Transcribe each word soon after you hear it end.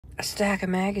a stack of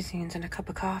magazines and a cup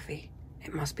of coffee.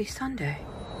 It must be Sunday.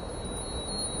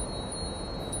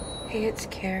 Hey, it's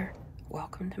Care.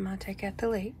 Welcome to my take at the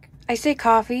lake. I say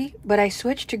coffee, but I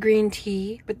switched to green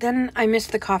tea, but then I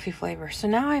missed the coffee flavor. So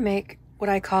now I make what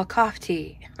I call coffee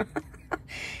tea.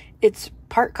 It's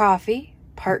part coffee,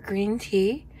 part green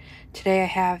tea. Today I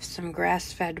have some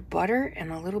grass-fed butter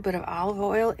and a little bit of olive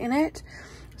oil in it.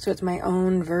 So it's my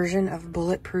own version of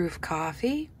bulletproof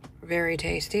coffee. Very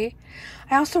tasty.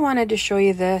 I also wanted to show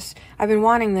you this. I've been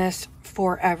wanting this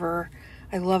forever.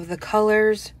 I love the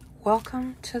colors.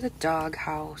 Welcome to the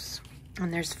doghouse.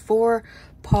 And there's 4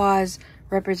 paws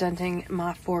representing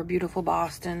my 4 beautiful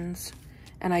Bostons.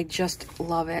 And I just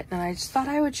love it. And I just thought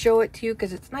I would show it to you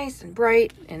because it's nice and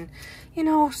bright. And, you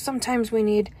know, sometimes we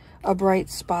need a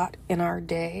bright spot in our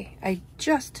day. I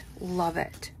just love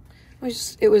it.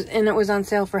 It was on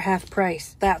sale for half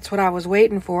price. That's what I was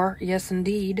waiting for. Yes,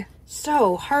 indeed.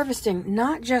 So, harvesting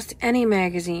not just any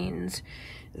magazines.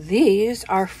 These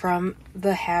are from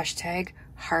the hashtag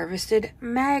Harvested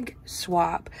Mag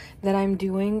Swap that I'm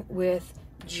doing with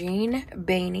Jean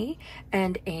Bainey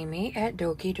and Amy at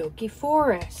Doki Doki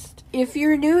Forest. If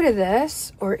you're new to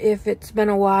this, or if it's been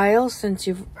a while since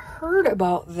you've heard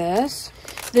about this,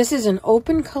 this is an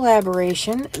open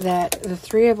collaboration that the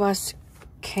 3 of us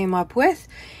came up with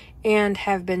and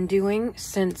have been doing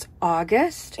since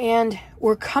August, and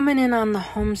we're coming in on the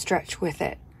home stretch with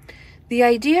it. The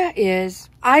idea is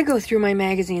I go through my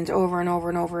magazines over and over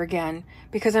and over again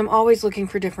because I'm always looking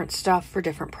for different stuff for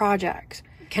different projects.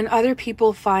 Can other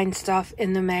people find stuff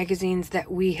in the magazines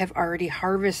that we have already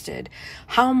harvested?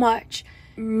 How much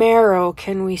marrow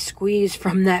can we squeeze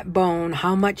from that bone?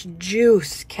 How much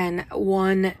juice can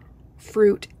one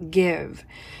fruit give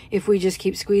if we just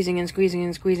keep squeezing and squeezing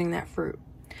and squeezing that fruit?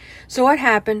 So what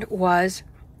happened was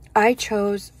I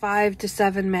chose 5 to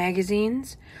 7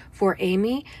 magazines for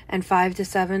Amy and 5 to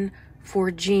 7 for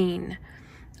Jean.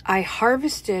 I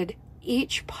harvested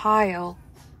each pile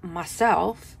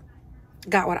myself,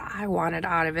 got what I wanted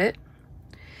out of it,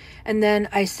 and then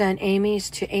I sent Amy's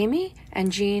to Amy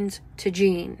and Jean's to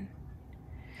Jean.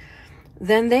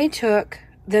 Then they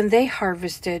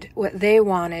harvested what they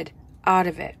wanted out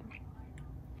of it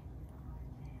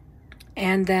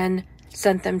and then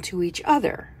sent them to each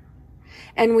other.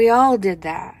 And we all did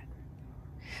that.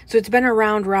 So it's been a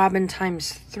round robin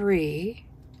times 3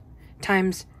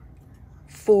 times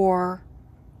 4.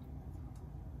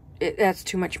 That's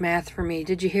too much math for me.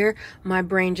 Did you hear? My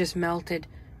brain just melted.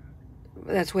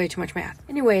 That's way too much math.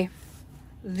 Anyway,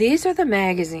 these are the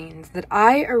magazines that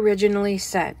I originally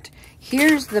sent.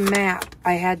 Here's the map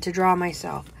I had to draw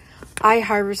myself. I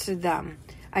harvested them.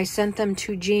 I sent them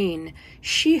to Jean.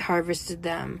 She harvested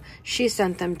them. She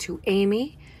sent them to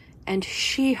Amy, and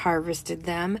she harvested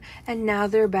them. And now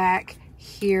they're back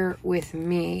here with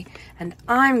me, and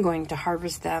I'm going to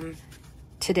harvest them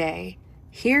today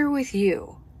here with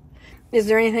you. Is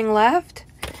there anything left?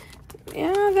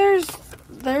 Yeah, there's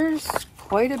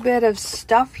quite a bit of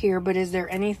stuff here, but is there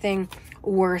anything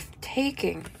worth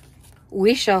taking?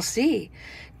 We shall see.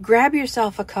 Grab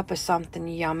yourself a cup of something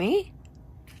yummy,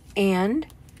 and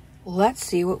let's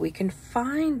see what we can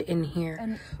find in here.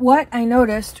 And what I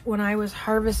noticed when I was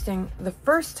harvesting the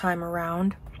first time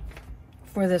around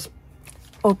for this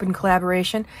open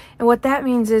collaboration, and what that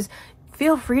means is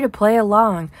feel free to play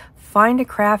along. Find a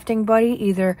crafting buddy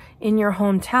either in your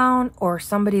hometown or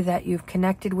somebody that you've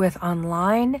connected with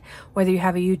online, whether you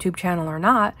have a YouTube channel or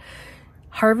not.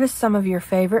 Harvest some of your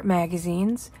favorite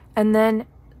magazines and then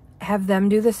have them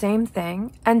do the same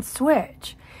thing and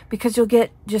switch, because you'll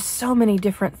get just so many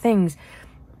different things.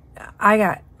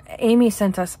 Amy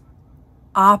sent us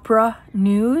Opera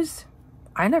News.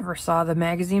 I never saw the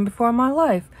magazine before in my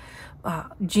life.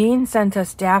 Jean sent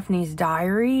us Daphne's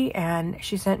Diary, and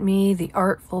she sent me the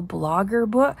Artful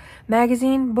Blogger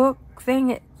magazine book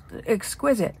thing.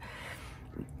 Exquisite.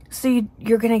 So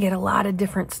you're going to get a lot of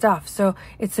different stuff. So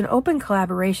it's an open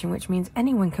collaboration, which means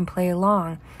anyone can play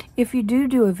along. If you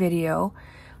do a video,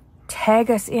 tag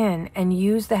us in and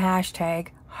use the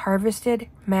hashtag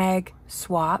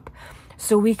HarvestedMagSwap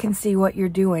so we can see what you're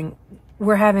doing.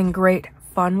 We're having great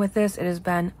fun with this. It has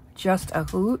been just a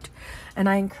hoot, and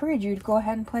I encourage you to go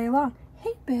ahead and play along.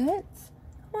 Hey, Bits,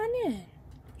 come on in.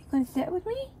 You gonna sit with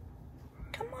me?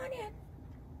 Come on in.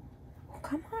 Oh,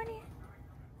 come on in.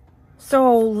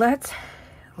 So let's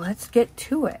get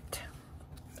to it.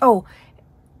 Oh,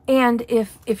 and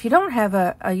if you don't have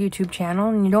a YouTube channel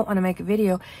and you don't want to make a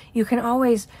video, you can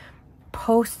always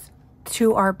post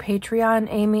to our Patreon.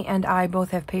 Amy and I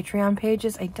both have Patreon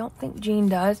pages. I don't think Jean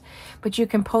does, but you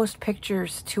can post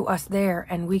pictures to us there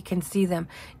and we can see them.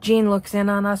 Jean looks in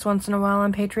on us once in a while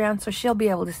on Patreon, so she'll be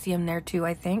able to see them there too,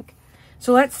 I think.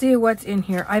 So let's see what's in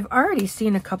here. I've already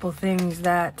seen a couple things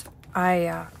that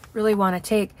I really want to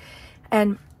take.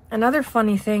 And another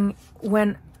funny thing,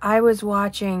 when I was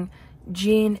watching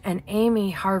Jean and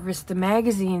Amy harvest the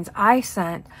magazines I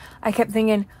sent, I kept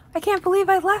thinking, I can't believe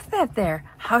I left that there.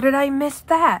 How did I miss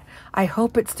that? I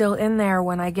hope it's still in there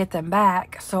when I get them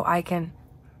back so I can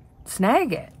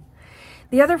snag it.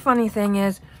 The other funny thing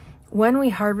is, when we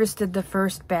harvested the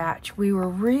first batch, we were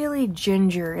really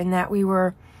ginger in that we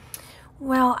were,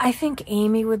 well, I think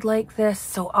Amy would like this,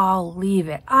 so I'll leave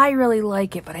it. I really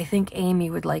like it, but I think Amy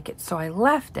would like it, so I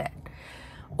left it.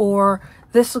 Or,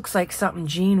 this looks like something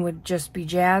Jean would just be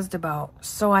jazzed about,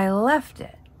 so I left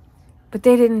it. But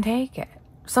they didn't take it.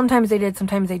 Sometimes they did,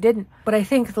 sometimes they didn't. But I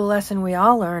think the lesson we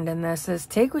all learned in this is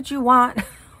take what you want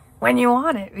when you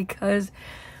want it, because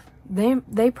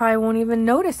they probably won't even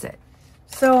notice it.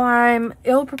 So I'm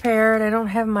ill-prepared. I don't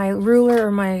have my ruler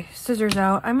or my scissors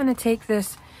out. I'm going to take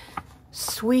this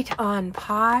sweet on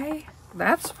pie.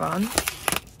 That's fun.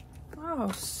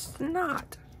 Oh,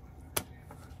 snot.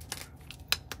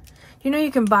 You know,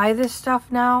 you can buy this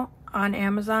stuff now on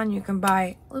Amazon. You can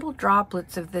buy little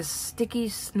droplets of this sticky,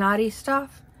 snotty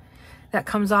stuff that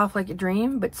comes off like a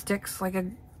dream but sticks like a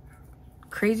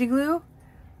crazy glue.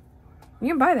 You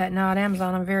can buy that now on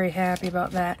Amazon. I'm very happy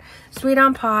about that. Sweet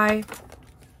on pie.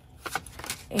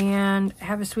 And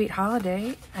have a sweet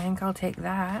holiday. I think I'll take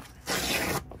that.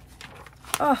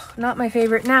 Oh, not my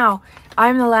favorite. Now,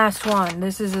 I'm the last one.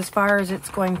 This is as far as it's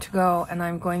going to go, and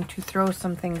I'm going to throw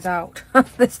some things out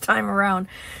this time around.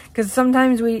 Because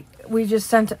sometimes we just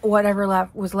sent whatever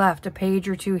was left, a page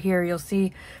or two here. You'll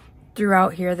see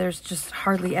throughout here, there's just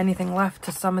hardly anything left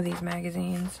to some of these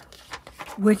magazines,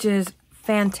 which is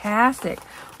fantastic.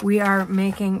 We are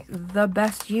making the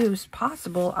best use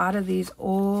possible out of these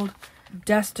old,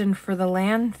 destined for the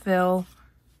landfill.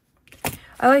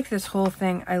 I like this whole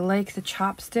thing. I like the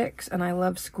chopsticks, and I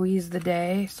love Squeeze the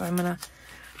Day. So I'm going to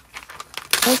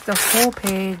take the whole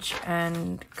page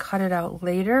and cut it out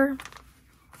later.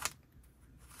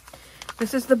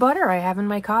 This is the butter I have in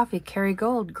my coffee.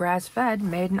 Kerrygold, grass-fed,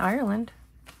 made in Ireland.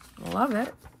 Love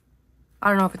it. I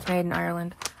don't know if it's made in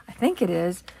Ireland. I think it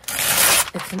is.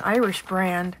 It's an Irish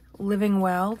brand. Living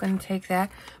Well. Gonna take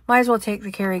that. Might as well take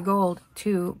the Kerrygold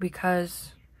too,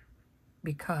 because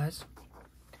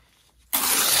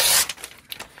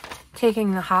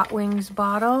taking the Hot Wings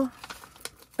bottle.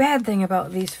 Bad thing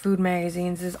about these food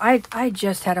magazines is I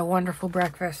just had a wonderful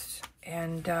breakfast,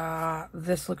 and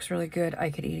this looks really good. I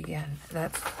could eat again.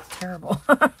 That's terrible.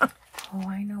 Oh,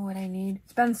 I know what I need.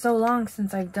 It's been so long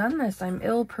since I've done this. I'm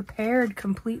ill-prepared,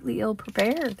 completely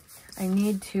ill-prepared.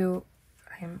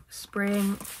 I'm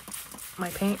spraying my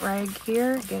paint rag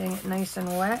here, getting it nice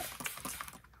and wet,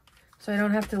 so I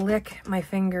don't have to lick my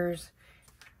fingers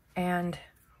and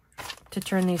to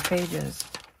turn these pages.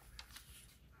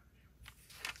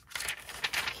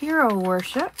 Hero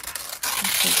Worship.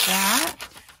 Let's take that.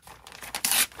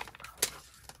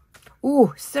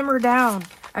 Ooh, Simmer Down.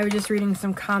 I was just reading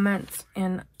some comments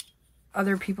in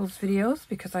other people's videos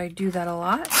because I do that a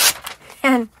lot.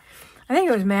 And I think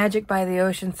it was Magic by the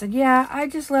Ocean said, yeah, I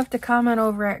just left a comment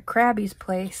over at Krabby's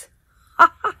place.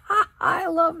 I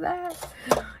love that.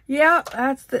 Yeah,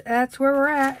 that's where we're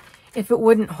at. If it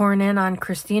wouldn't horn in on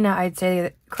Christina, I'd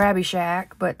say Krabby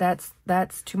Shack, but that's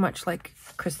too much like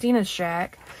Christina's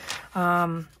Shack.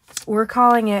 We're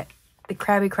calling it the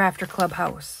Krabby Crafter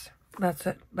Clubhouse. That's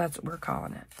what we're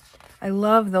calling it. I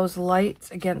love those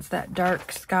lights against that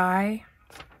dark sky.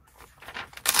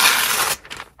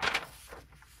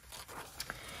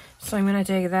 So I'm going to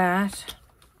take that,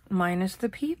 minus the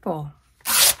people.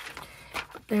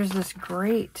 There's this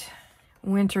great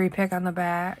wintry pick on the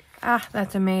back. Ah,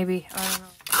 that's a maybe. I don't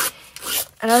know.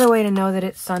 Another way to know that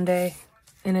it's Sunday,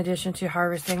 in addition to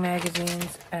harvesting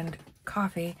magazines and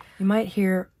coffee, you might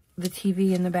hear the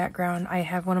TV in the background. I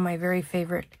have one of my very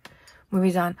favorite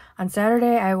movies on. On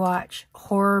Saturday, I watch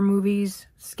horror movies,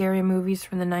 scary movies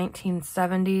from the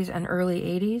 1970s and early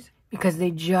 80s, because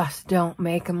they just don't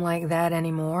make them like that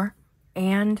anymore.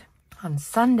 And on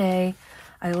Sunday,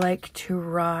 I like to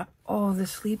run, the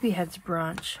Sleepyheads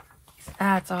brunch.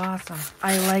 That's awesome.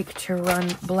 I like to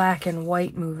run black and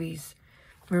white movies.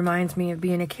 Reminds me of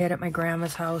being a kid at my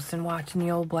grandma's house and watching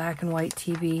the old black and white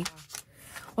TV.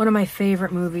 One of my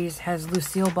favorite movies has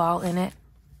Lucille Ball in it.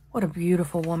 What a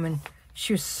beautiful woman.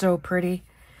 She was so pretty.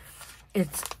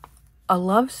 It's a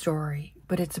love story,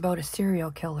 but it's about a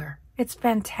serial killer. It's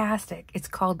fantastic. It's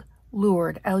called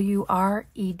Lured,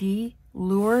 L-U-R-E-D,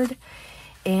 Lured,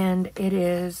 and it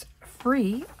is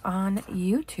free on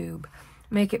YouTube.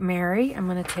 Make it merry. I'm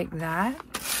going to take that.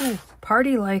 Ooh,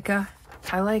 Party Leica.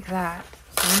 I like that.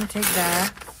 So I'm going to take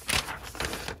that.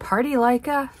 Party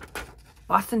Leica,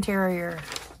 Boston Terrier.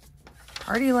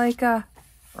 Party Leica,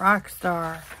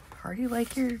 Rockstar. Party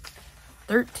Leica,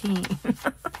 13.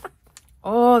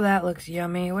 Oh, that looks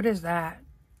yummy. What is that?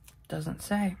 Doesn't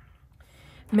say.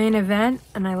 Main Event,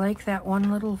 and I like that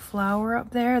one little flower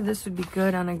up there. This would be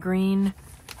good on a green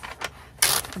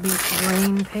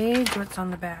page. What's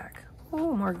on the back?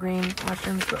 Oh, more green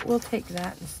mushrooms, but we'll take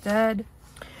that instead.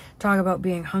 Talk about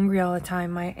being hungry all the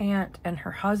time. My aunt and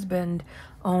her husband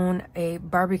own a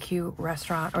barbecue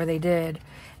restaurant, or they did,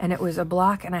 and it was a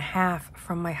block and a half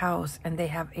from my house, and they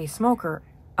have a smoker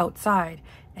outside,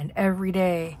 and every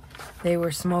day they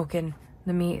were smoking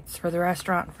the meats for the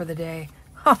restaurant for the day.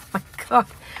 Oh my God,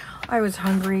 I was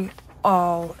hungry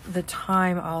all the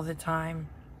time.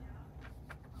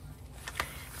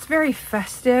 It's very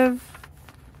festive.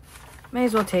 May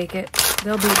as well take it.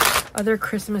 There'll be other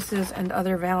Christmases and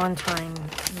other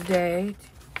Valentine's Day.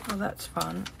 Oh, that's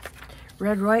fun.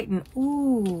 Red, white, and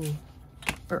ooh.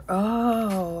 Or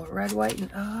oh, red, white, and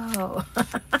oh.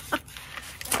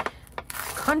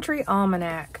 Country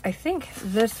Almanac. I think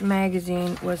this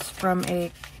magazine was from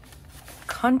a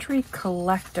Country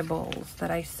Collectibles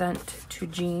that I sent to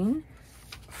Jean.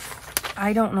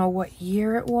 I don't know what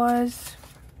year it was.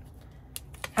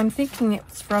 I'm thinking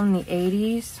it's from the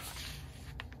 80s.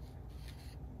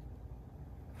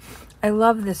 I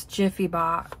love this Jiffy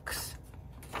box.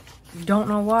 Don't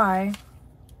know why.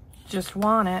 Just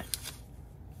want it.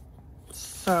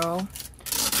 So,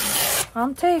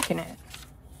 I'm taking it.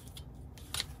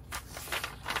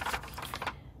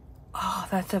 Oh,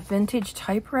 that's a vintage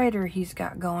typewriter he's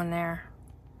got going there.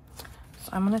 So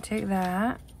I'm going to take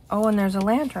that. Oh, and there's a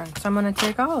lantern. So I'm going to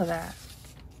take all of that.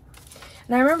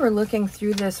 And I remember looking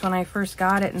through this when I first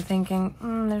got it and thinking,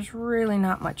 there's really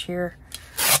not much here.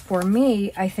 For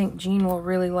me, I think Jean will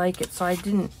really like it. So I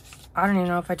don't even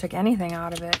know if I took anything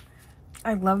out of it.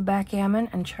 I love backgammon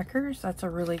and checkers. That's a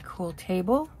really cool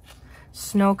table.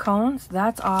 Snow cones.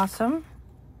 That's awesome.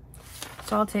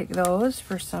 So I'll take those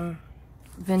for some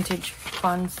vintage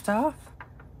fun stuff.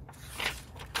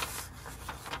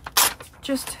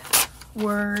 Just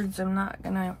words. I'm not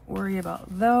gonna worry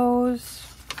about those.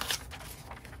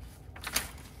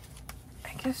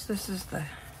 I guess this is the...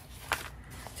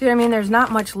 See what I mean? There's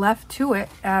not much left to it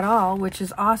at all, which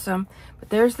is awesome. But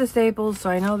there's the staples,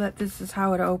 so I know that this is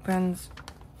how it opens.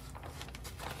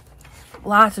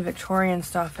 Lots of Victorian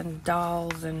stuff and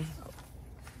dolls and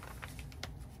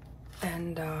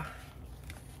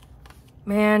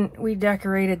man, we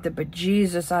decorated the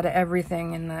bejesus out of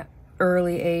everything in the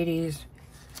early 80s.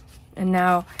 And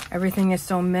now everything is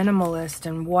so minimalist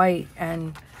and white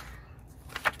and,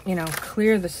 you know,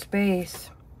 clear the space.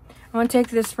 I want to take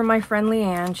this for my friend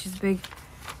Leanne. She's a big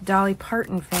Dolly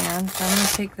Parton fan, so I'm going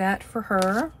to take that for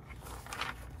her.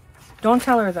 Don't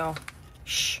tell her, though.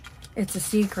 Shh, it's a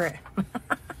secret.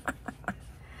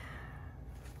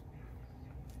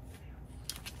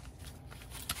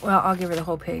 Well, I'll give her the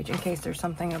whole page in case there's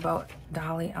something about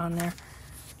Dolly on there.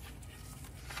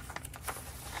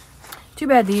 Too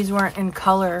bad these weren't in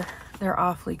color. They're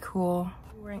awfully cool.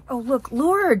 Oh, look,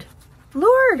 Lured.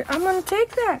 Lured, I'm going to take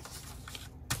that.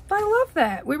 I love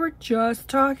that. We were just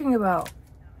talking about.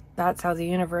 That's how the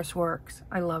universe works.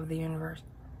 I love the universe.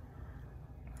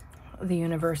 The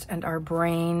universe and our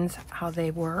brains, how they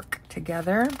work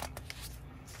together.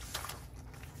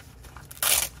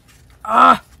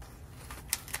 Ah!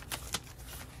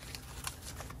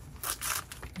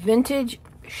 Vintage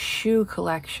shoe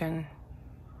collection.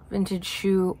 Vintage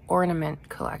shoe ornament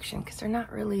collection. Because they're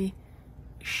not really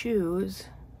shoes.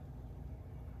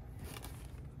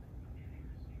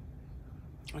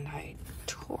 And I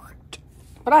tore it.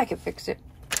 But I can fix it.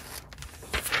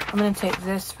 I'm going to take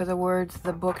this for the words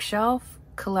the bookshelf.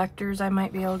 Collectors I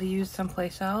might be able to use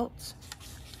someplace else.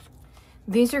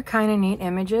 These are kind of neat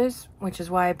images, which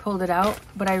is why I pulled it out.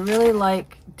 But I really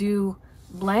like do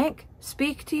blank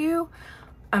speak to you.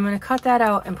 I'm going to cut that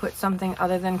out and put something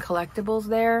other than collectibles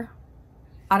there.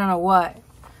 I don't know what.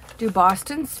 Do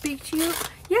Bostons speak to you?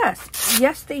 Yes.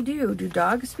 Yes, they do. Do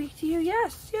dogs speak to you?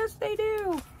 Yes. Yes, they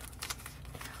do.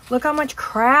 Look how much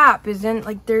crap is in,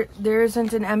 like, there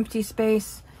isn't an empty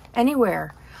space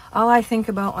anywhere. All I think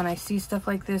about when I see stuff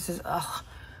like this is, ugh,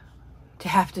 to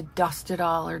have to dust it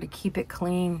all or to keep it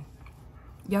clean.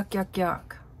 Yuck, yuck,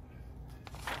 yuck.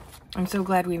 I'm so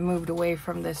glad we moved away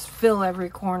from this fill every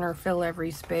corner, fill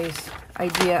every space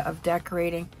idea of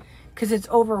decorating, because it's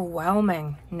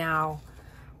overwhelming now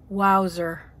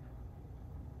Wowzer.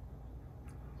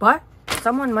 But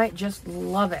someone might just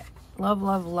love it. Love,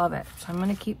 love, love it. So I'm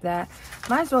going to keep that.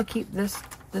 Might as well keep this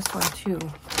one too,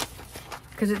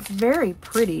 because it's very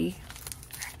pretty.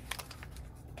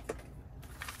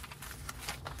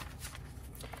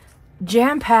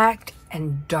 Jam-packed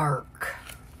and dark.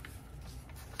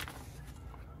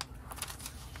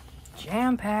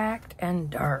 Jam-packed and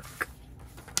dark.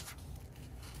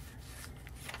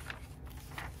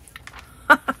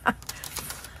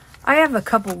 I have a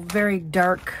couple very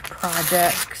dark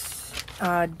projects.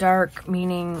 Dark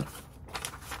meaning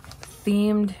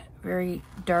themed, very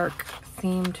dark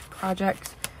themed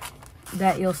projects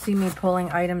that you'll see me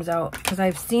pulling items out, because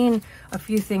I've seen a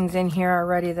few things in here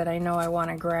already that I know I want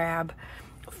to grab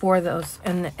for those,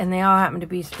 and they all happen to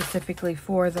be specifically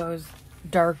for those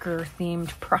darker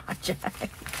themed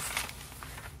projects.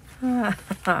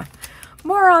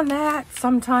 More on that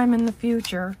sometime in the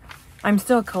future. I'm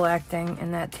still collecting,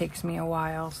 and that takes me a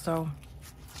while, so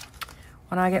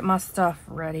when I get my stuff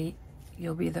ready,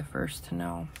 you'll be the first to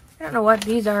know. I don't know what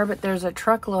these are, but there's a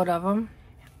truckload of them.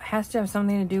 It has to have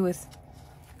something to do with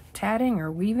tatting or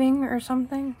weaving or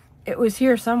something. It was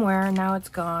here somewhere, and now it's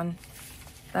gone.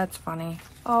 That's funny.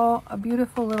 Oh, a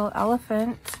beautiful little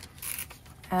elephant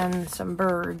and some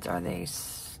birds. Are they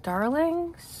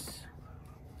starlings?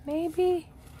 Maybe?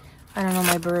 I don't know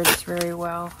my birds very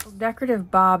well. Decorative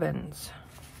bobbins.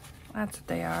 That's what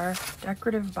they are.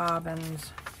 Decorative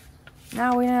bobbins.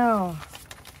 Now we know.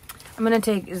 I'm going to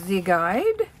take the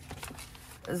guide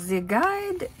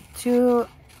to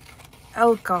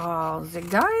alcohol. The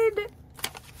guide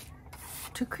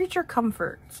to creature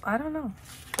comforts. I don't know.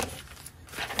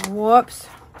 Whoops.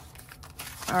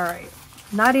 All right.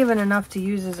 Not even enough to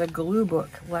use as a glue book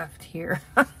left here.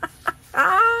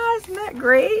 Isn't that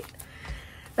great?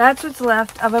 That's what's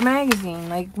left of a magazine.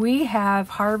 Like, we have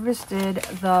harvested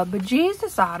the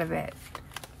bejesus out of it.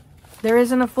 There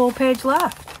isn't a full page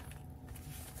left.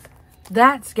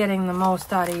 That's getting the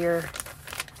most out of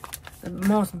the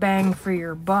most bang for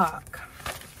your buck.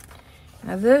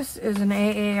 Now, this is an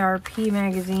AARP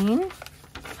magazine.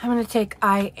 I'm going to take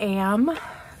I Am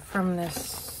from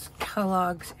this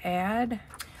Kellogg's ad.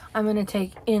 I'm going to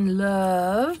take In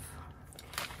Love.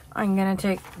 I'm going to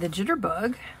take the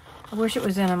Jitterbug. I wish it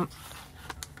was in a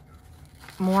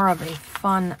more of a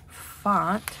fun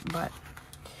font, but...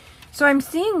 So I'm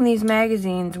seeing these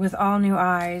magazines with all new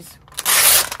eyes.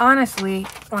 Honestly,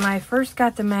 when I first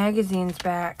got the magazines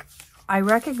back, I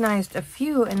recognized a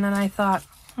few, and then I thought,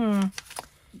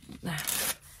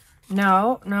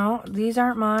 no, these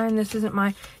aren't mine. This isn't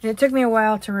mine. And it took me a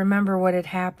while to remember what had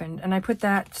happened. And I put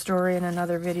that story in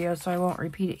another video, so I won't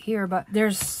repeat it here. But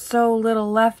there's so little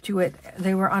left to it.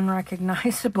 They were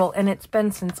unrecognizable. And it's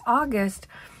been since August.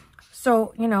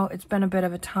 So, you know, it's been a bit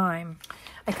of a time.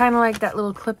 I kind of like that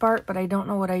little clip art, but I don't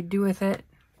know what I'd do with it.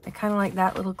 I kind of like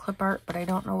that little clip art, but I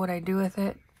don't know what I'd do with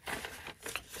it.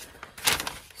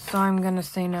 So I'm going to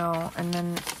say no. And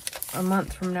then a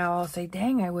month from now, I'll say,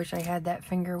 dang, I wish I had that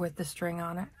finger with the string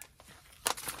on it.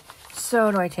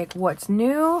 So do I take What's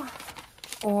New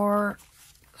or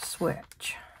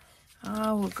Switch?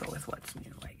 Oh, we'll go with What's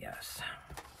New, I guess.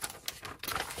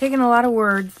 Taking a lot of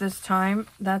words this time.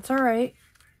 That's all right.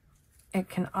 It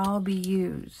can all be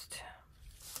used.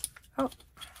 Oh.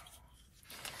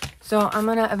 So I'm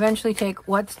going to eventually take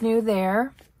What's New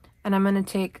there. And I'm going to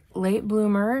take Late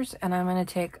Bloomers. And I'm going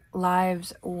to take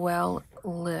Lives Well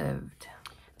Lived.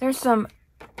 There's some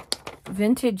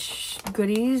vintage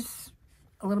goodies,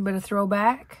 a little bit of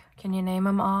throwback. Can you name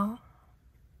them all?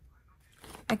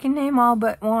 I can name all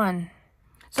but one.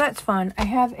 So that's fun. I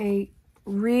have a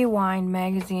Rewind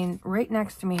magazine right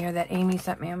next to me here that Amy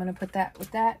sent me. I'm going to put that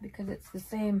with that because it's the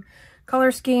same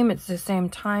color scheme. It's the same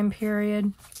time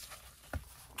period.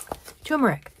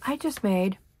 Turmeric. I just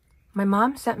made, my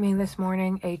mom sent me this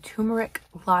morning a turmeric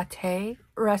latte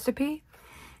recipe.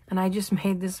 And I just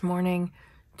made this morning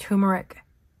turmeric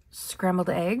scrambled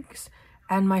eggs.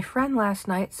 And my friend last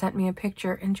night sent me a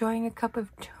picture enjoying a cup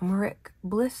of turmeric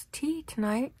bliss tea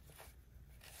tonight.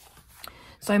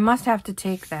 So I must have to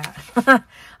take that. I'm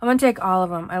going to take all of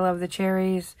them. I love the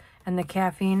cherries and the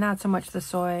caffeine. Not so much the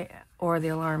soy or the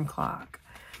alarm clock.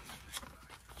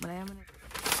 But I'm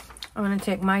going to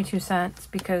take my 2 cents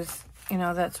because, you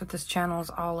know, that's what this channel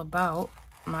is all about.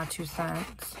 My 2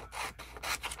 cents.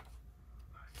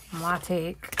 My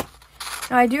take.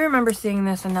 Now, I do remember seeing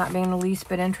this and not being the least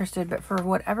bit interested, but for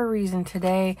whatever reason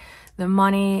today, the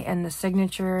money and the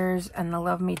signatures and the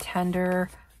Love Me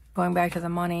Tender, going back to the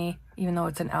money, even though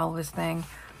it's an Elvis thing,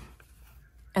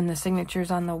 and the signatures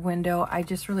on the window, I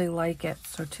just really like it.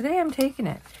 So today I'm taking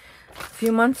it. A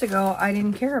few months ago, I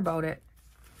didn't care about it.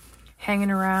 hanging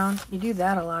around. You do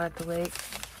that a lot at the lake.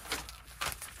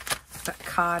 That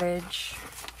cottage,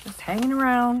 just hanging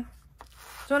around.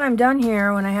 So when I'm done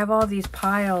here, when I have all these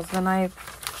piles, then I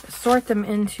sort them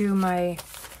into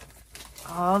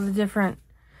all the different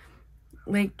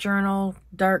lake journal,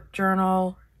 dark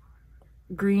journal,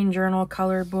 green journal,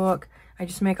 color book. I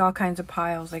just make all kinds of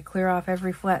piles. I clear off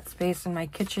every flat space in my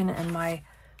kitchen and my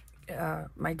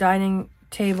dining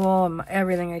table and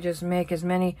everything. I just make as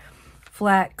many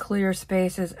flat, clear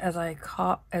spaces as I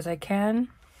can,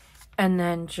 and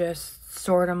then just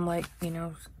sort them like, you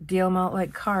know, deal them out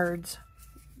like cards,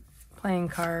 playing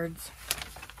cards.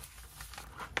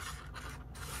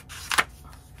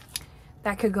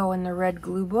 That could go in the red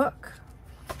glue book.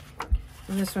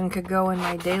 This one could go in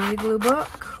my daily glue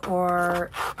book,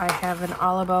 or I have an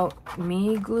All About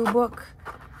Me glue book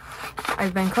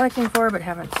I've been collecting for but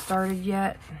haven't started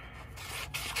yet.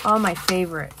 All my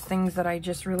favorites, things that I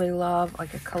just really love,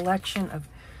 like a collection of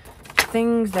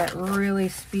things that really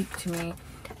speak to me.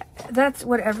 That's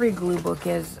what every glue book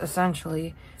is,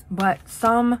 essentially, but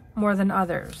some more than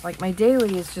others. Like my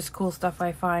daily is just cool stuff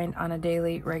I find on a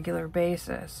daily, regular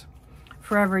basis.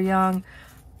 Forever Young,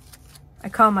 I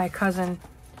call my cousin,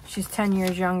 she's 10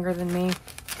 years younger than me,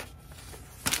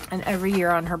 and every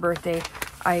year on her birthday,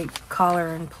 I call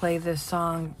her and play this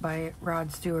song by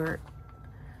Rod Stewart.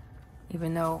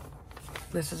 Even though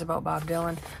this is about Bob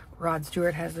Dylan, Rod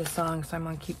Stewart has this song, so I'm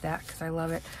going to keep that because I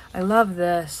love it. I love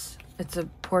this. It's a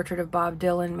portrait of Bob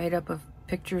Dylan made up of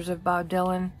pictures of Bob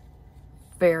Dylan.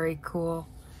 Very cool.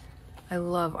 I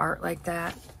love art like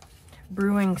that.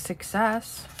 Brewing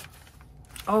Success.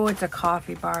 Oh, it's a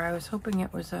coffee bar. I was hoping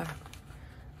it was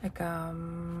like a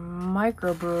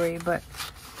microbrewery, but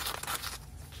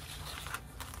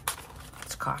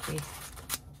it's coffee.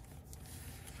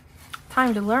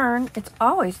 Time to learn. It's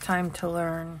always time to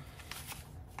learn.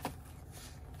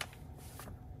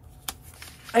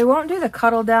 I won't do the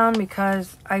cuddle down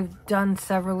because I've done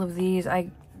several of these.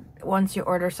 Once you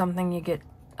order something, you get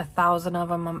 1,000 of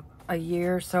them a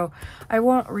year, so I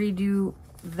won't redo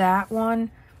that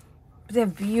one. They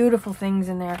have beautiful things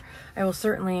in there. I will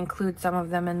certainly include some of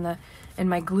them in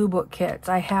my glue book kits.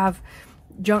 I have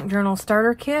junk journal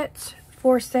starter kits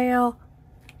for sale,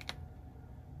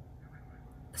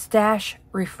 stash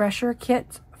refresher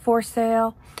kits for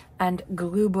sale, and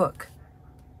glue book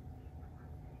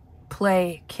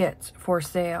play kits for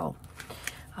sale.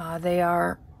 They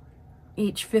are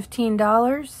each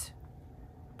 $15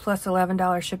 plus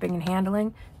 $11 shipping and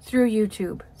handling through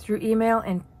YouTube, through email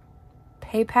and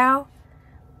PayPal.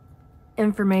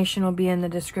 Information will be in the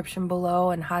description below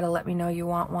and how to let me know you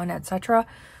want one, etc.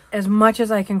 As much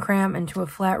as I can cram into a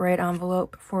flat rate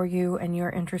envelope for you and your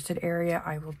interested area,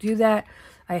 I will do that.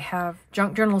 I have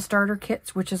junk journal starter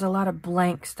kits, which is a lot of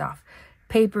blank stuff,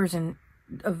 papers and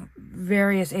of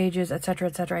various ages, etc.,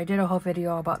 etc. I did a whole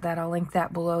video about that. I'll link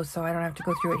that below so I don't have to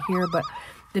go through it here, but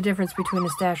the difference between a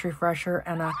stash refresher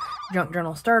and a junk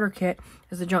journal starter kit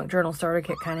is the junk journal starter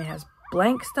kit kind of has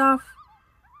blank stuff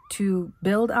to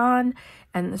build on,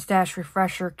 and the stash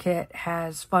refresher kit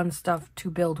has fun stuff to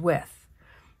build with,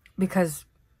 because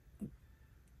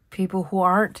people who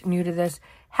aren't new to this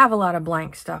have a lot of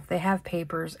blank stuff. They have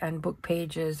papers and book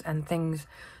pages and things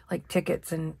like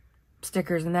tickets and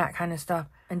stickers and that kind of stuff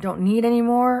and don't need any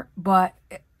more. But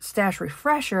stash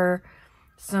refresher,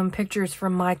 some pictures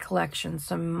from my collection,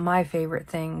 some my favorite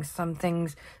things,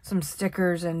 some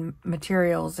stickers and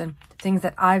materials and things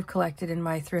that I've collected in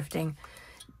my thrifting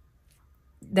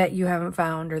that you haven't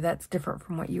found or that's different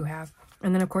from what you have.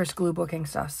 And then of course glue booking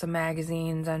stuff, some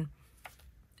magazines and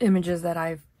images that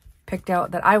I've picked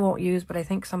out that I won't use but I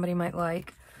think somebody might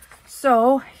like.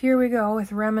 So here we go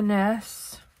with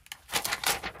Reminisce.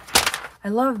 I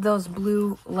love those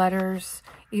blue letters,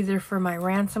 either for my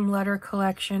ransom letter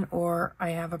collection or I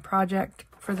have a project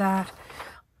for that.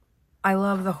 I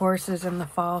love the horses and the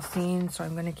fall scene, so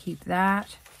I'm going to keep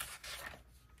that.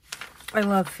 I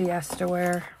love Fiesta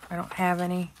ware. I don't have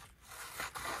any,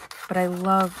 but I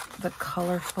love the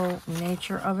colorful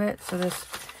nature of it. So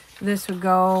this would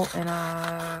go in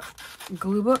a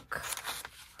glue book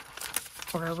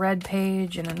or a red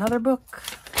page in another book.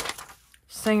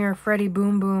 Singer Freddie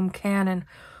Boom Boom Cannon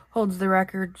holds the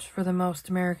records for the most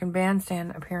American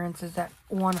Bandstand appearances at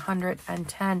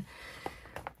 110.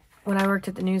 When I worked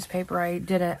at the newspaper, I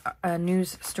did a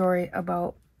news story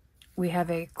about, we have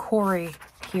a quarry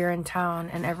here in town,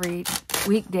 and every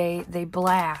weekday they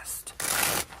blast.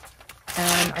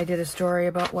 And I did a story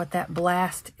about what that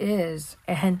blast is,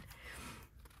 and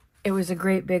it was a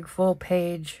great big full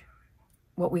page,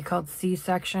 what we called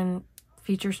C-section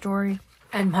feature story.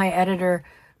 And my editor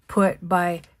put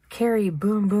by Carrie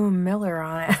Boom Boom Miller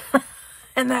on it.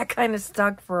 And that kind of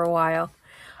stuck for a while.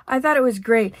 I thought it was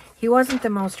great. He wasn't the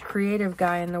most creative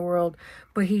guy in the world,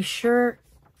 but he sure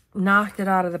knocked it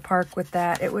out of the park with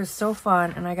that. It was so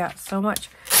fun, and I got so much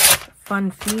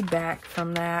fun feedback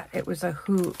from that. It was a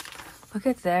hoot. Look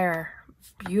at there.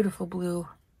 Beautiful blue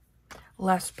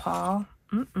Les Paul.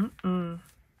 I'm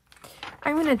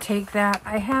going to take that.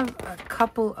 I have a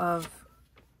couple of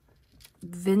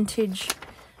vintage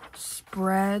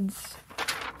spreads.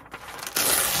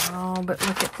 Oh, but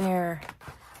look at there.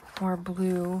 More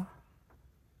blue.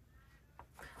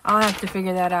 I'll have to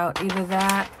figure that out. Either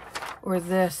that or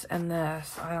this and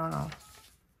this. I don't know.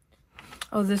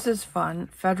 Oh, this is fun.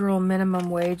 Federal minimum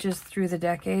wages through the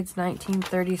decades.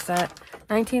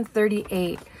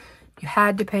 1938. You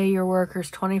had to pay your workers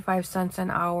 25 cents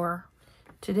an hour.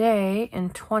 Today,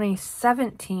 in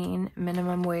 2017,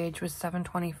 minimum wage was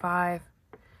 $7.25.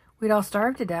 We'd all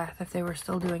starve to death if they were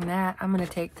still doing that. I'm going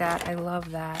to take that. I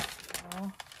love that.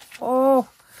 Oh,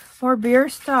 more beer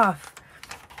stuff.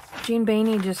 Jean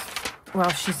Bainey just,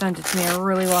 well, she sent it to me a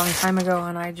really long time ago,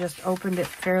 and I just opened it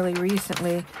fairly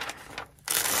recently.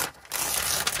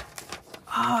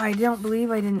 Oh, I don't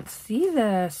believe I didn't see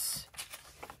this.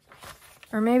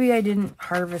 Or maybe I didn't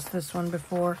harvest this one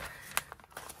before.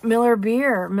 Miller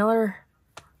Beer. Miller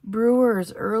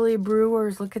Brewers. Early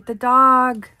Brewers. Look at the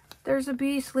dog. There's a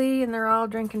Beasley, and they're all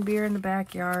drinking beer in the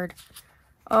backyard.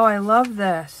 Oh, I love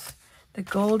this. The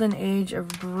golden age of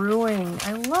brewing.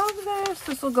 I love this.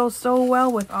 This will go so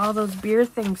well with all those beer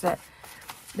things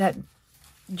that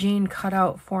Jean cut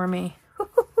out for me.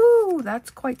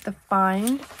 That's quite the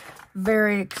find.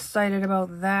 Very excited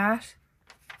about that.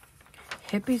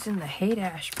 Hippies in the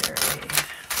Haight-Ashbury.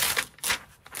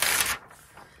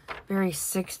 Very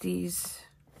 60s.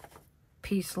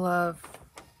 Peace, love.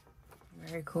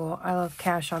 Very cool. I love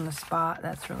cash on the spot.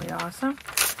 That's really awesome.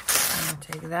 I'm going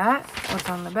to take that. What's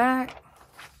on the back?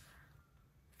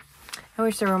 I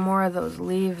wish there were more of those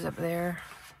leaves up there.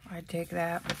 I'd take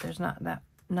that, but there's not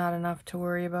enough to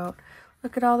worry about.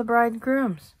 Look at all the bride and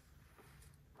grooms.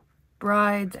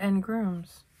 Brides and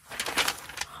grooms.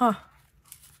 Huh.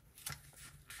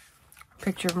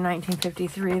 Picture of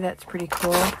 1953. That's pretty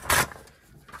cool.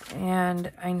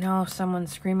 And I know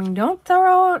someone's screaming, don't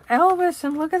throw out Elvis,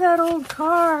 and look at that old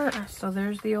car. So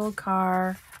there's the old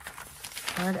car.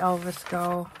 Where'd Elvis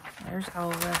go? There's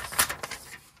Elvis.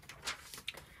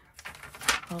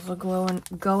 Those will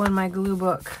go in my glue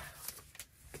book.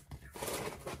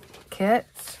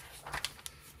 Kits.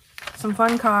 Some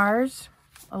fun cars.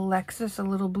 A Lexus, a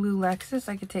little blue Lexus.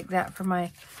 I could take that for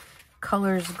my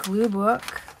colors glue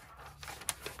book.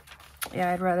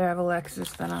 Yeah, I'd rather have a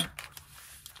Lexus than a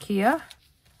Kia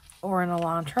or an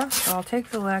Elantra. So I'll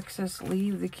take the Lexus,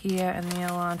 leave the Kia and the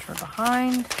Elantra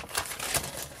behind.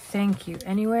 Thank you.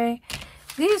 Anyway,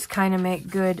 these kind of make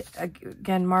good,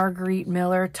 again, Marguerite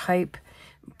Miller type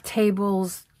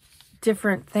tables,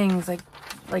 different things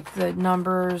like the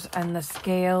numbers and the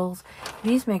scales.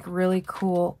 These make really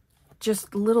cool,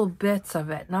 just little bits of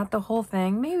it. Not the whole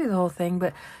thing, maybe the whole thing,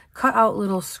 but cut out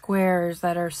little squares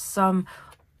that are some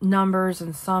numbers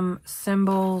and some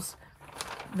symbols.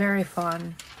 Very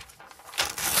fun.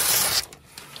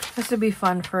 This would be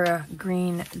fun for a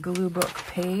green glue book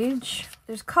page.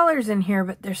 There's colors in here,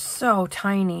 but they're so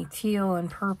tiny, teal and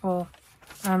purple.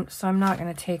 So I'm not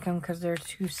going to take them because they're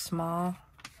too small.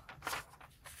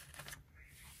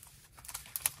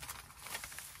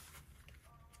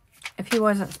 If he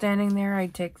wasn't standing there,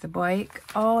 I'd take the bike.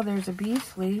 Oh, there's a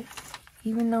Beasley.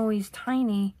 Even though he's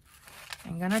tiny,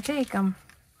 I'm going to take him.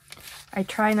 I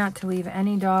try not to leave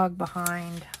any dog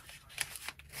behind.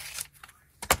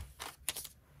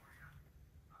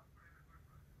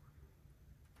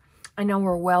 I know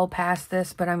we're well past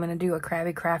this, but I'm going to do a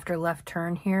Krabby Crafter left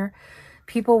turn here.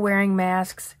 People wearing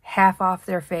masks half off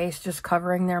their face, just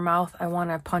covering their mouth, I want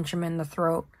to punch them in the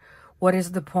throat. What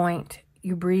is the point?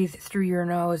 You breathe through your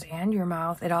nose and your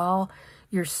mouth.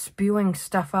 You're spewing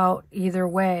stuff out either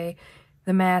way.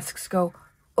 The masks go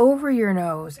over your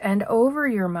nose and over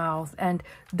your mouth and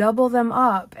double them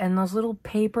up. And those little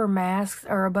paper masks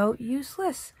are about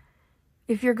useless.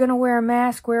 If you're going to wear a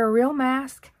mask, wear a real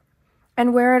mask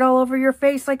and wear it all over your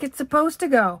face like it's supposed to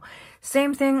go.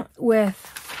 Same thing with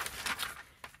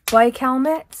bike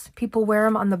helmets. People wear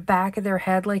them on the back of their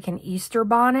head like an Easter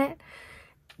bonnet.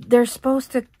 This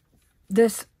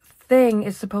thing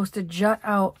is supposed to jut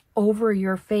out over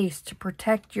your face to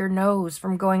protect your nose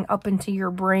from going up into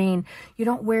your brain. You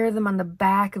don't wear them on the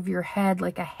back of your head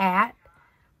like a hat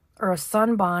or a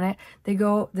sunbonnet.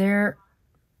 They're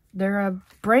a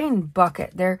brain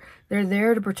bucket. They're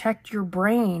there to protect your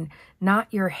brain, not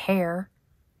your hair.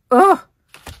 Ugh!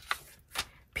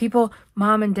 People,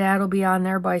 mom and dad will be on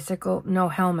their bicycle, no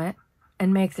helmet,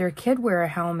 and make their kid wear a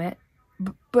helmet,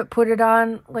 but put it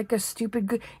on like a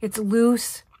stupid, it's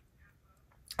loose.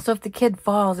 So if the kid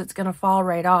falls, it's going to fall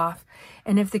right off.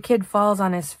 And if the kid falls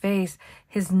on his face,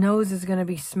 his nose is going to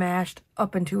be smashed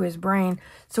up into his brain.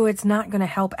 So it's not going to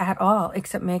help at all,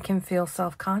 except make him feel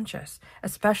self-conscious,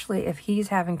 especially if he's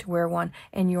having to wear one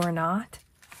and you're not.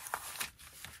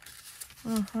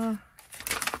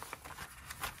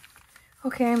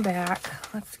 Okay, I'm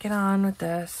back. Let's get on with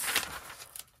this.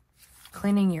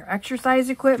 Cleaning your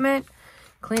exercise equipment.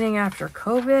 Cleaning after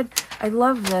COVID. I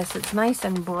love this. It's nice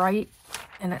and bright.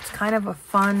 And it's kind of a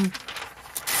fun,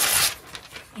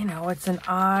 you know, it's an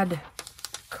odd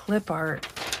clip art,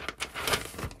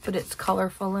 but it's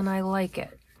colorful and I like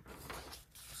it.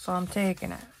 So I'm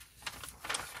taking it.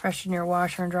 Freshen your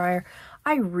washer and dryer.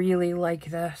 I really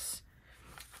like this.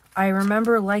 I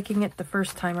remember liking it the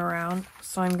first time around,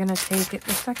 so I'm going to take it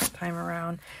the second time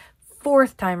around.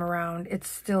 Fourth time around, it's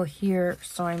still here,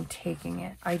 so I'm taking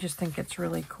it. I just think it's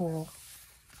really cool.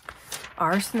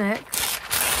 Arsenic.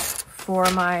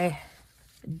 For my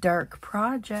dark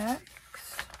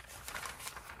projects,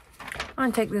 I'm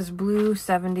going to take this blue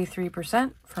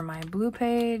 73% for my blue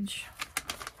page.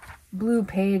 Blue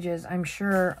pages, I'm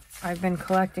sure I've been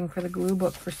collecting for the glue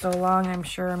book for so long, I'm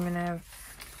sure I'm going to have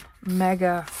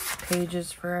mega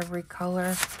pages for every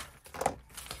color.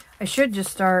 I should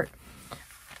just start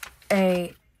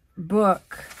a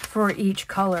book for each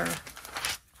color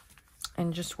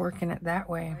and just working it that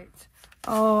way.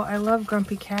 Oh, I love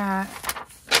Grumpy Cat.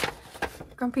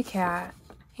 Grumpy Cat.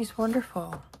 He's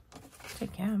wonderful.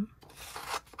 Take him.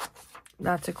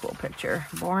 That's a cool picture.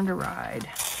 Born to ride.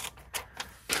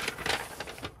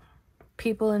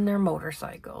 People in their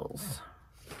motorcycles.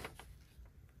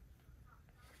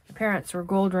 My parents were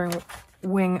gold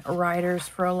wing riders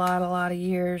for a lot of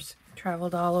years.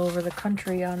 Traveled all over the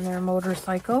country on their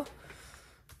motorcycle.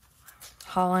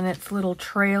 Hauling its little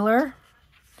trailer.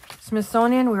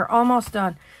 Smithsonian, we're almost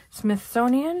done.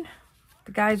 Smithsonian,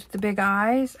 the guys with the big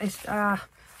eyes. I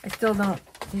still don't.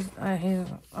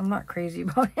 I'm not crazy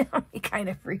about him. He kind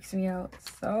of freaks me out.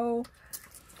 So,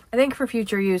 I think for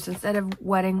future use, instead of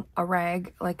wetting a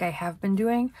rag like I have been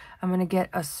doing, I'm gonna get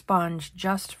a sponge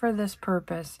just for this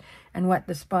purpose and wet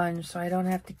the sponge, so I don't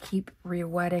have to keep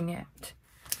re-wetting it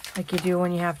like you do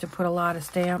when you have to put a lot of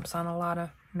stamps on a lot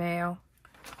of mail.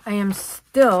 I am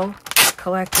still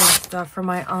collecting stuff for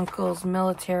my uncle's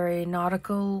military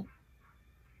nautical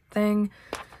thing,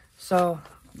 so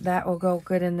that will go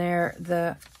good in there.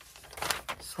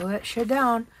 Slow that shit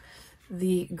down.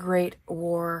 The Great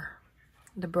War,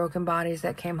 the broken bodies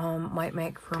that came home might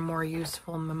make for a more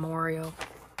useful memorial.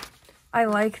 I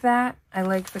like that. I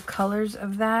like the colors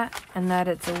of that, and that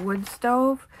it's a wood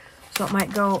stove, so it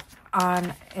might go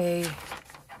on a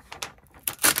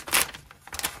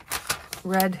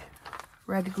red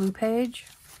glue page.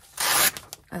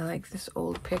 I like this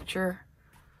old picture.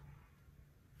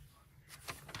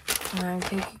 And I'm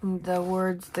taking the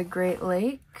words, the Great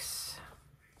Lakes.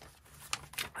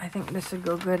 I think this would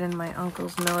go good in my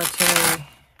uncle's military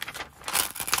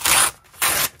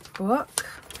book.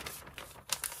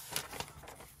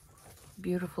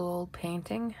 Beautiful old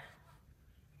painting.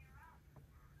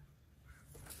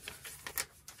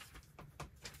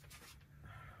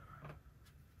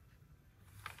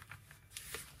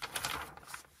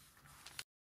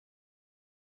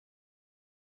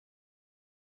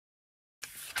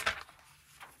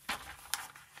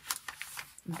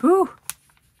 Boo!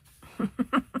 I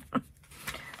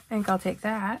think I'll take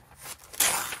that.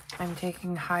 I'm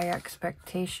taking High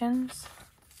Expectations.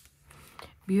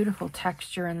 Beautiful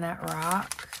texture in that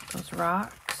rock. Those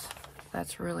rocks.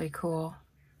 That's really cool.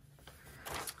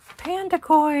 Panda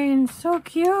coins! So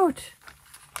cute!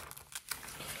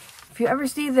 If you ever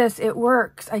see this, it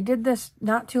works. I did this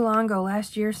not too long ago,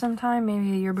 last year sometime,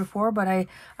 maybe a year before, but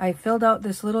I filled out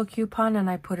this little coupon and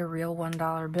I put a real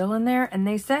 $1 bill in there, and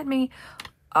they sent me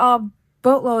a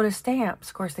boatload of stamps.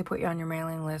 Of course, they put you on your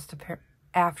mailing list.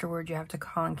 Afterward, you have to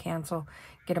call and cancel,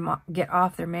 get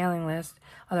off their mailing list.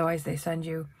 Otherwise, they send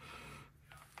you,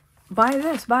 buy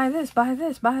this, buy this, buy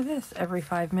this, buy this every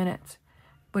 5 minutes.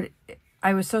 But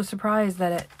I was so surprised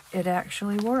that it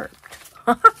actually worked.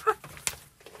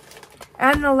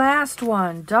 And the last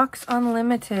one, Ducks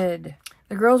Unlimited.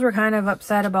 The girls were kind of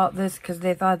upset about this because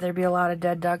they thought there'd be a lot of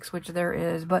dead ducks, which there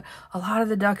is. But a lot of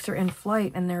the ducks are in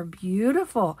flight and they're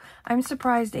beautiful. I'm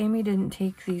surprised Amy didn't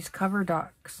take these cover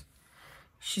ducks.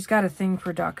 She's got a thing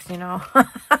for ducks, you know.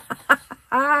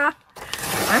 I'm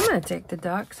going to take the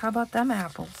ducks. How about them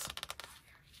apples?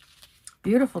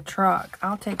 Beautiful truck.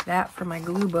 I'll take that for my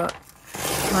glue book.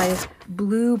 my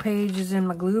blue pages in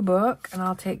my glue book, and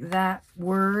I'll take that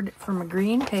word from my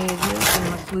green pages in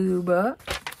my glue book.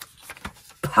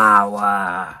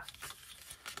 Power!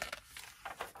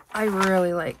 I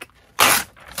really like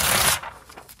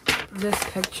this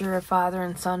picture of father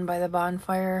and son by the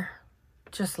bonfire.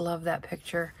 Just love that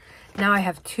picture. Now I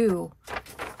have two.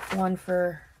 One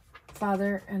for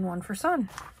father and one for son.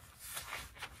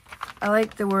 I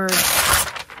like the word,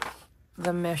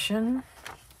 the mission.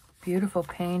 Beautiful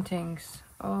paintings.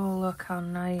 Oh, look how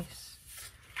nice.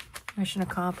 Mission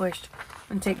accomplished.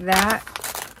 And take that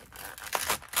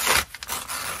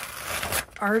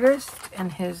artist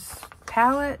and his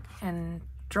palette and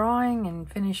drawing and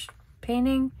finished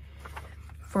painting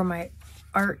for my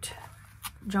art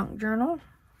junk journal.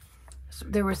 So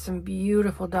there were some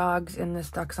beautiful dogs in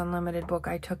this Ducks Unlimited book.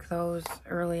 I took those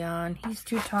early on. He's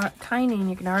too tiny and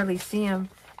you can hardly see him.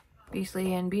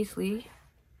 Beastly and Beastly.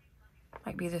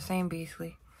 Might be the same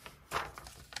Beastly.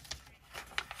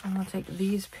 I'm going to take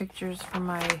these pictures from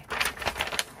my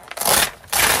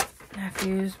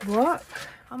nephew's book.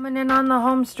 Coming in on the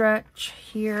home stretch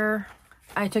here.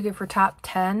 I took it for top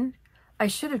 10. I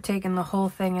should have taken the whole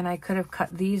thing and I could have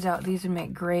cut these out. These would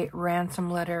make great ransom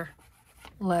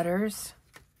letters.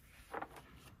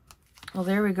 Well,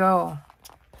 there we go.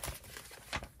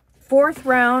 Fourth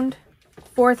round,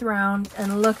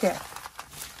 and look at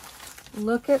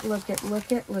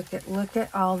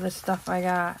all this stuff I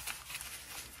got.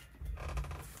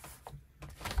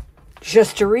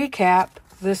 Just to recap,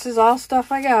 this is all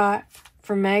stuff I got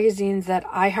from magazines that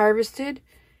I harvested,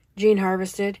 Jean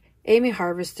harvested, Amy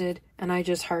harvested, and I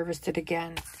just harvested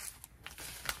again.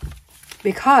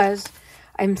 Because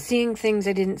I'm seeing things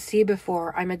I didn't see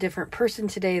before. I'm a different person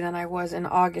today than I was in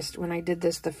August when I did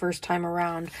this the first time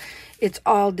around. It's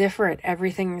all different.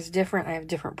 Everything is different. I have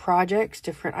different projects,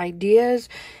 different ideas.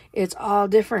 It's all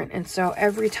different. And so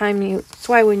every time that's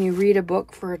why when you read a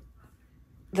book for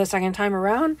the second time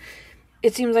around,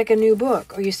 it seems like a new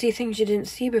book, or you see things you didn't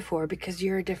see before because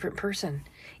you're a different person.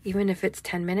 Even if it's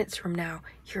 10 minutes from now,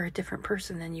 you're a different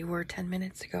person than you were 10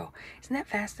 minutes ago. Isn't that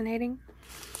fascinating?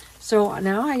 So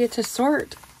now I get to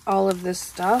sort all of this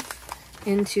stuff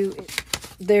into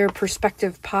their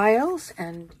perspective piles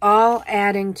and all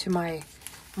adding to my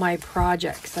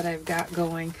projects that I've got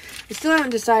going. I still haven't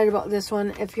decided about this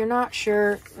one. If you're not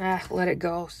sure, let it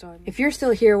go. So if you're still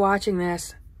here watching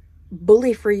this,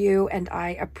 bully for you, and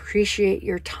I appreciate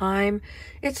your time.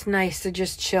 It's nice to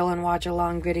just chill and watch a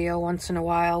long video once in a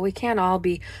while. We can't all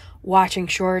be watching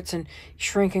shorts and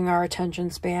shrinking our attention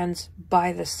spans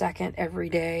by the second every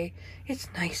day. It's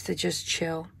nice to just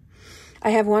chill.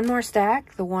 I have one more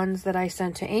stack, the ones that I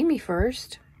sent to Amy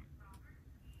first.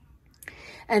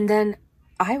 And then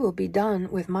I will be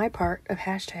done with my part of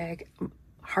hashtag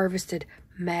harvested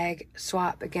mag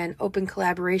swap. Again, open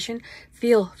collaboration.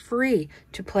 Feel free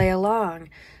to play along.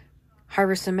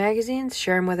 Harvest some magazines,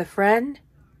 share them with a friend,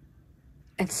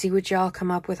 and see what y'all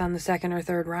come up with on the second or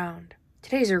third round.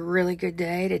 Today's a really good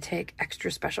day to take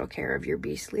extra special care of your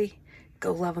Beastly.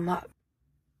 Go love them up.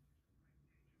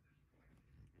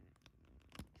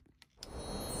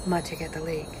 Matic at the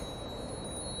lake.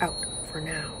 Out for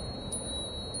now.